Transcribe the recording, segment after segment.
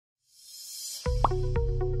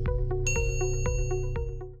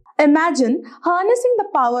Imagine harnessing the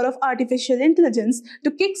power of artificial intelligence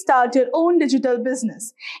to kickstart your own digital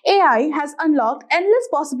business. AI has unlocked endless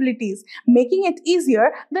possibilities, making it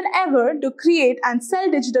easier than ever to create and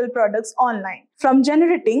sell digital products online. From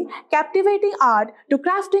generating captivating art to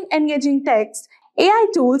crafting engaging text, AI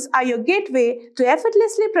tools are your gateway to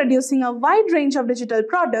effortlessly producing a wide range of digital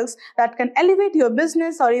products that can elevate your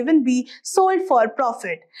business or even be sold for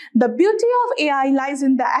profit. The beauty of AI lies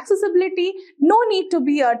in the accessibility. No need to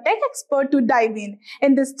be a tech expert to dive in.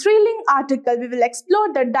 In this thrilling article, we will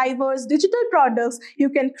explore the diverse digital products you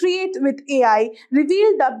can create with AI,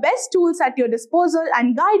 reveal the best tools at your disposal,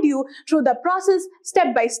 and guide you through the process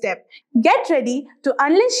step by step. Get ready to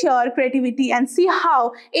unleash your creativity and see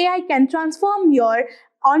how AI can transform your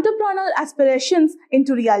entrepreneurial aspirations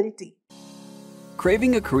into reality.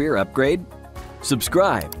 Craving a career upgrade?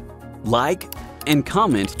 Subscribe, like, and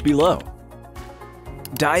comment below.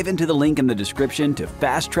 Dive into the link in the description to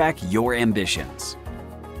fast-track your ambitions.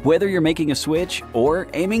 Whether you're making a switch or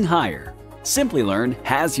aiming higher, Simplilearn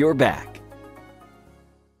has your back.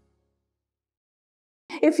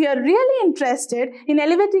 If you're really interested in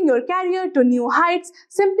elevating your career to new heights,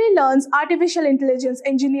 Simplilearn's Artificial Intelligence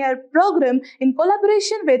Engineer program in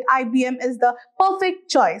collaboration with IBM is the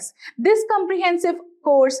perfect choice. This comprehensive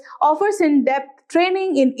course offers in-depth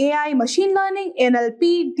training in AI, machine learning,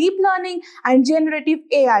 NLP, deep learning, and generative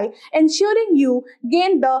AI, ensuring you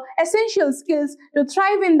gain the essential skills to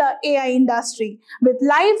thrive in the AI industry. With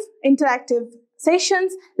live interactive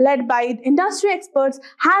sessions led by industry experts,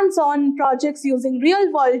 hands-on projects using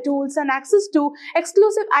real-world tools, and access to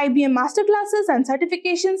exclusive IBM masterclasses and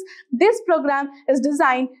certifications, this program is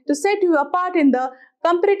designed to set you apart in the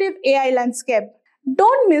competitive AI landscape.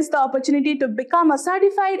 Don't miss the opportunity to become a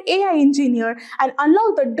certified AI engineer and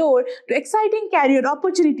unlock the door to exciting career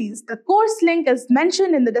opportunities. The course link is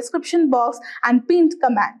mentioned in the description box and pinned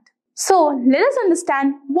comment. So, let us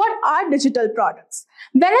understand what are digital products.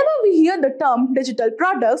 Whenever we hear the term digital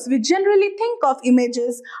products, we generally think of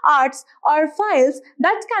images, arts, or files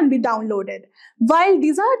that can be downloaded. While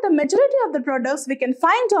these are the majority of the products we can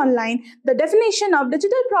find online, the definition of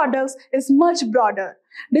digital products is much broader.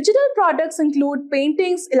 Digital products include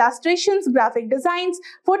paintings, illustrations, graphic designs,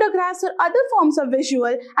 photographs, or other forms of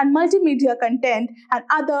visual and multimedia content, and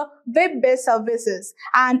other web-based services.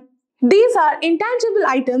 And these are intangible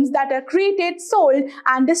items that are created, sold,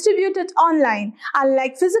 and distributed online.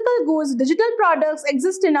 Unlike physical goods, digital products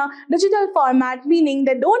exist in a digital format, meaning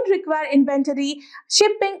they don't require inventory,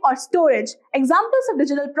 shipping, or storage. Examples of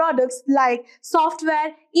digital products like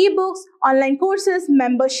software, ebooks, online courses,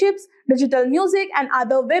 memberships, digital music, and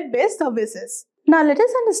other web-based services. Now let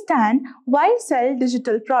us understand why sell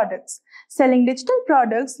digital products. Selling digital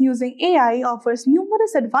products using AI offers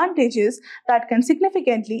numerous advantages that can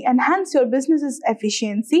significantly enhance your business's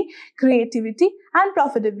efficiency, creativity, and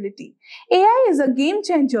profitability. AI is a game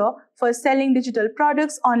changer for selling digital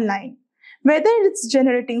products online. Whether it's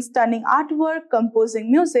generating stunning artwork,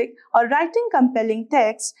 composing music, or writing compelling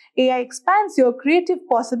text, AI expands your creative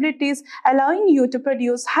possibilities, allowing you to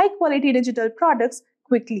produce high-quality digital products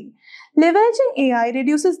quickly. Leveraging AI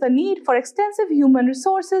reduces the need for extensive human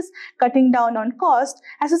resources, cutting down on costs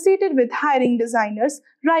associated with hiring designers,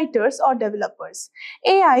 writers, or developers.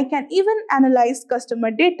 AI can even analyze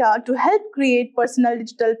customer data to help create personal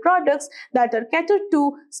digital products that are catered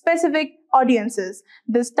to specific audiences.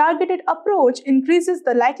 This targeted approach increases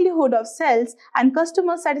the likelihood of sales and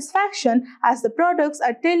customer satisfaction as the products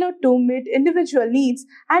are tailored to meet individual needs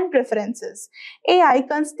and preferences. AI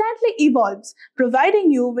constantly evolves,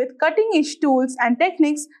 providing you with cutting-edge tools and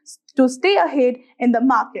techniques to stay ahead in the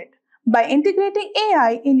market. By integrating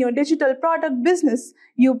AI in your digital product business,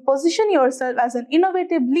 you position yourself as an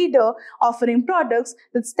innovative leader offering products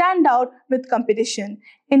that stand out with competition.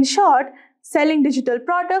 In short, selling digital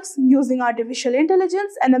products using artificial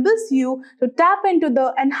intelligence enables you to tap into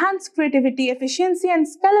the enhanced creativity, efficiency, and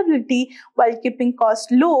scalability while keeping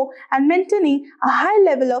costs low and maintaining a high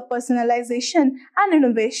level of personalization and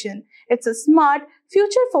innovation. It's a smart,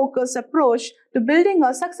 future-focused approach to building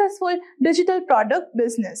a successful digital product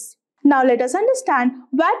business. Now let us understand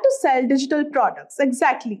where to sell digital products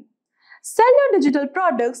exactly. Sell your digital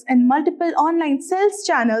products in multiple online sales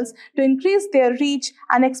channels to increase their reach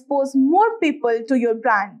and expose more people to your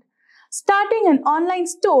brand. Starting an online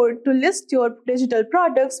store to list your digital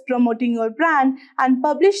products, promoting your brand, and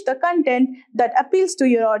publish the content that appeals to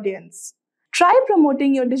your audience. Try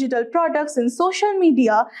promoting your digital products in social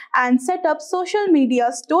media and set up social media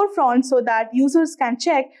storefronts so that users can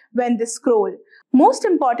check when they scroll. Most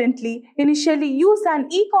importantly, initially use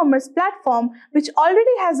an e-commerce platform which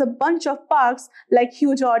already has a bunch of perks like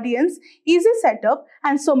huge audience, easy setup,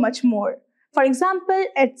 and so much more. For example,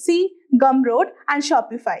 Etsy, Gumroad, and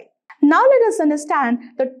Shopify. Now let us understand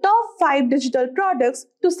the top 5 digital products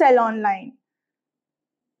to sell online.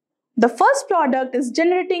 The first product is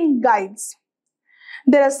generating guides.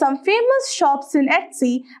 There are some famous shops in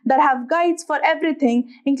Etsy that have guides for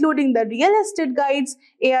everything, including the real estate guides,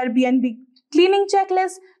 Airbnb cleaning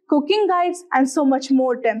checklists, cooking guides, and so much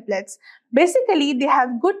more templates. Basically, they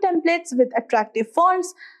have good templates with attractive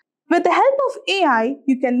fonts. With the help of AI,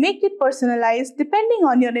 you can make it personalized depending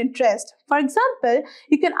on your interest. For example,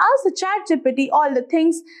 you can ask the ChatGPT all the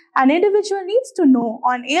things an individual needs to know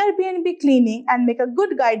on Airbnb cleaning and make a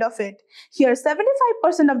good guide of it. Here,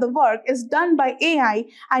 75% of the work is done by AI,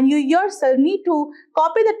 and you yourself need to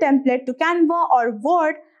copy the template to Canva or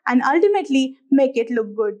Word and ultimately make it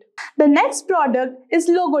look good. The next product is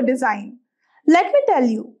logo design. Let me tell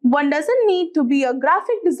you, one doesn't need to be a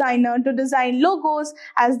graphic designer to design logos,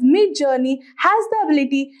 as Midjourney has the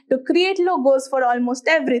ability to create logos for almost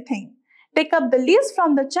everything. Take up the list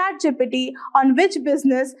from the ChatGPT on which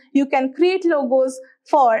business you can create logos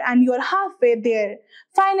for, and you're halfway there.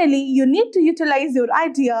 Finally, you need to utilize your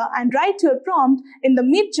idea and write your prompt in the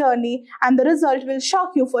Midjourney, and the result will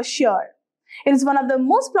shock you for sure. It is one of the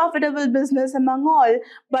most profitable business among all,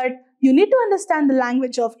 but you need to understand the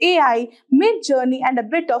language of AI, Midjourney, and a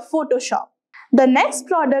bit of Photoshop. The next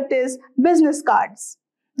product is business cards.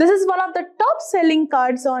 This is one of the top selling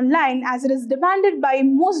cards online as it is demanded by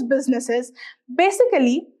most businesses.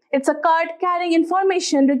 Basically, it's a card carrying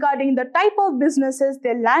information regarding the type of businesses,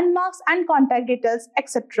 their landmarks and contact details,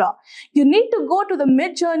 etc. You need to go to the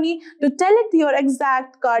Midjourney to tell it your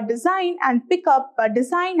exact card design and pick up a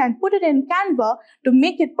design and put it in Canva to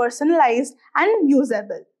make it personalized and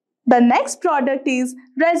usable. The next product is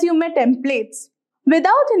resume templates.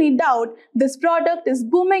 Without any doubt, this product is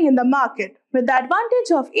booming in the market. With the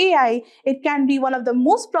advantage of AI, it can be one of the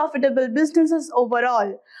most profitable businesses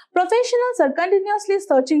overall. Professionals are continuously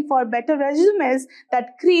searching for better resumes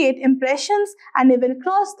that create impressions and even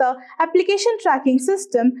cross the application tracking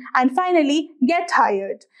system and finally get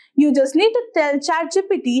hired. You just need to tell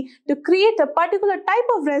ChatGPT to create a particular type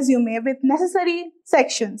of resume with necessary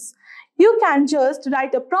sections. You can just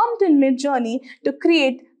write a prompt in Midjourney to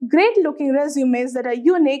create great looking resumes that are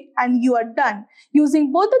unique and you are done.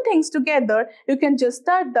 Using both the things together, you can just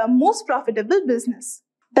start the most profitable business.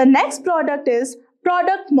 The next product is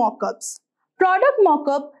product mockups. Product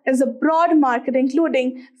mockup is a broad market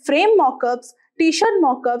including frame mockups, t-shirt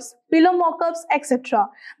mockups, pillow mockups, etc.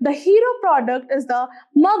 The hero product is the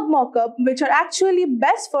mug mockup, which are actually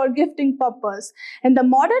best for gifting purpose. In the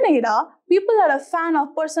modern era, people are a fan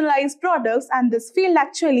of personalized products and this field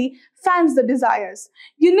actually fans the desires.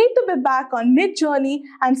 You need to be back on Midjourney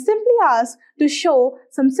and simply ask to show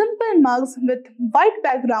some simple mugs with white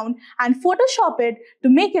background and Photoshop it to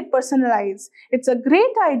make it personalized. It's a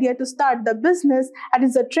great idea to start the business as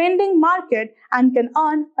it's a trending market and can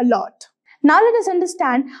earn a lot. Now let us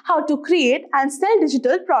understand how to create and sell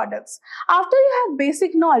digital products. After you have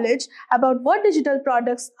basic knowledge about what digital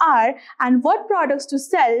products are and what products to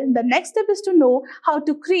sell, the next step is to know how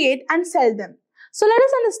to create and sell them. So let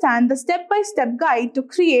us understand the step-by-step guide to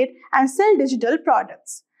create and sell digital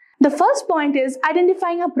products. The first point is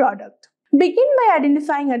identifying a product. Begin by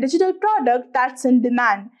identifying a digital product that's in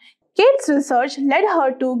demand. Kate's research led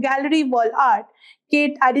her to gallery wall art.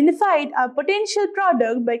 Kate identified a potential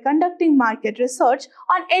product by conducting market research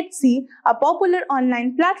on Etsy, a popular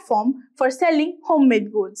online platform for selling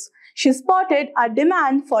homemade goods. She spotted a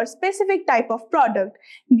demand for a specific type of product,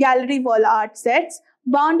 gallery wall art sets,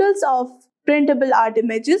 bundles of printable art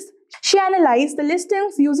images. She analyzed the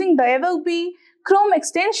listings using the Adobe Chrome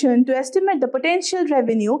extension to estimate the potential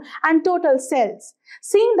revenue and total sales.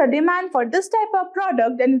 Seeing the demand for this type of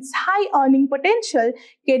product and its high earning potential,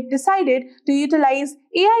 Kate decided to utilize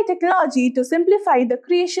AI technology to simplify the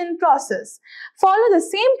creation process. Follow the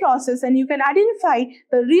same process and you can identify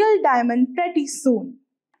the real diamond pretty soon.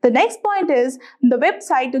 The next point is the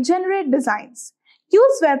website to generate designs.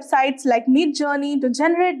 Use websites like Midjourney to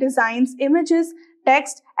generate designs, images,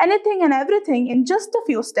 text, anything and everything in just a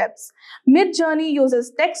few steps. Midjourney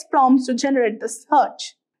uses text prompts to generate the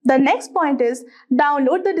search. The next point is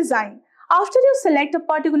download the design. After you select a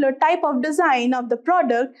particular type of design of the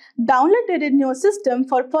product, download it in your system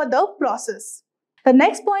for further process. The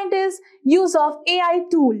next point is use of AI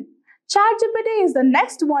tool. ChatGPT is the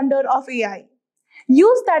next wonder of AI.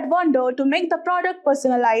 Use that wonder to make the product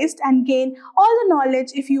personalized and gain all the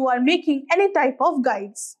knowledge if you are making any type of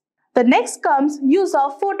guides. The next comes use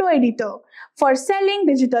of photo editor. For selling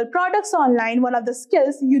digital products online, one of the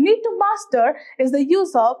skills you need to master is the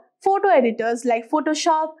use of photo editors like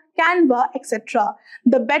Photoshop, Canva, etc.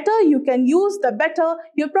 The better you can use, the better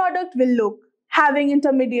your product will look. Having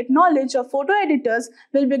intermediate knowledge of photo editors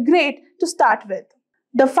will be great to start with.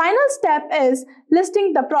 The final step is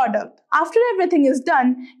listing the product. After everything is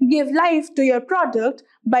done, give life to your product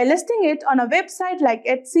by listing it on a website like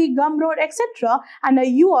Etsy, Gumroad, etc. and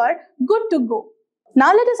you are good to go.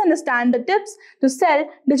 Now let us understand the tips to sell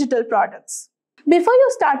digital products. Before you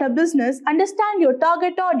start a business, understand your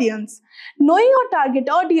target audience. Knowing your target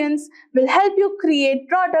audience will help you create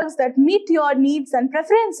products that meet your needs and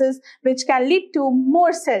preferences, which can lead to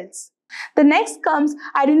more sales. The next comes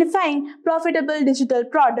identifying profitable digital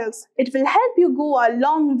products. It will help you go a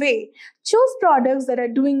long way. Choose products that are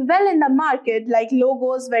doing well in the market like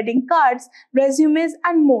logos, wedding cards, resumes,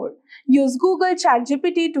 and more. Use Google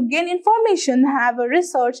ChatGPT to gain information and have a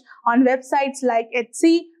research on websites like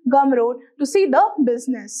Etsy, Gumroad to see the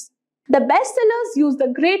business. The best sellers use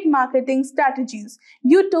the great marketing strategies.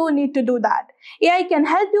 You too need to do that. AI can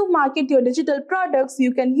help you market your digital products.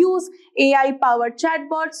 You can use AI-powered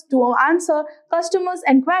chatbots to answer customers'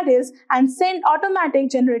 inquiries and send automatic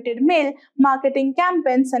generated mail marketing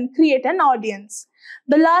campaigns and create an audience.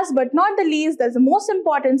 The last but not the least, the most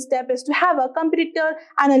important step is to have a competitor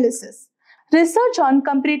analysis. Research on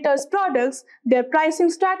competitors' products, their pricing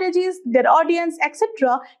strategies, their audience,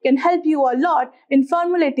 etc. can help you a lot in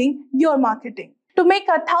formulating your marketing. To make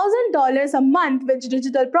 $1,000 a month with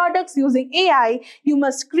digital products using AI, you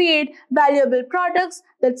must create valuable products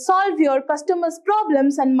that solve your customers'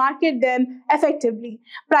 problems and market them effectively.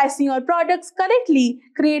 Pricing your products correctly,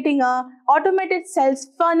 creating an automated sales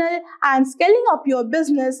funnel, and scaling up your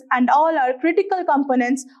business and all are critical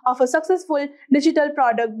components of a successful digital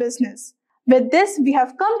product business. With this, we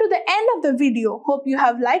have come to the end of the video. Hope you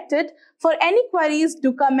have liked it. For any queries,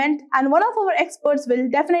 do comment and one of our experts will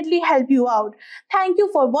definitely help you out. Thank you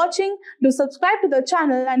for watching. Do subscribe to the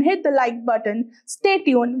channel and hit the like button. Stay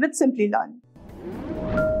tuned with Simplilearn.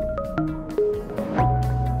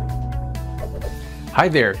 Hi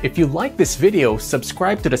there, if you like this video,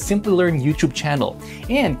 subscribe to the Simplilearn YouTube channel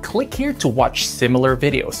and click here to watch similar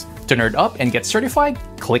videos. To nerd up and get certified,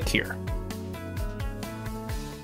 click here.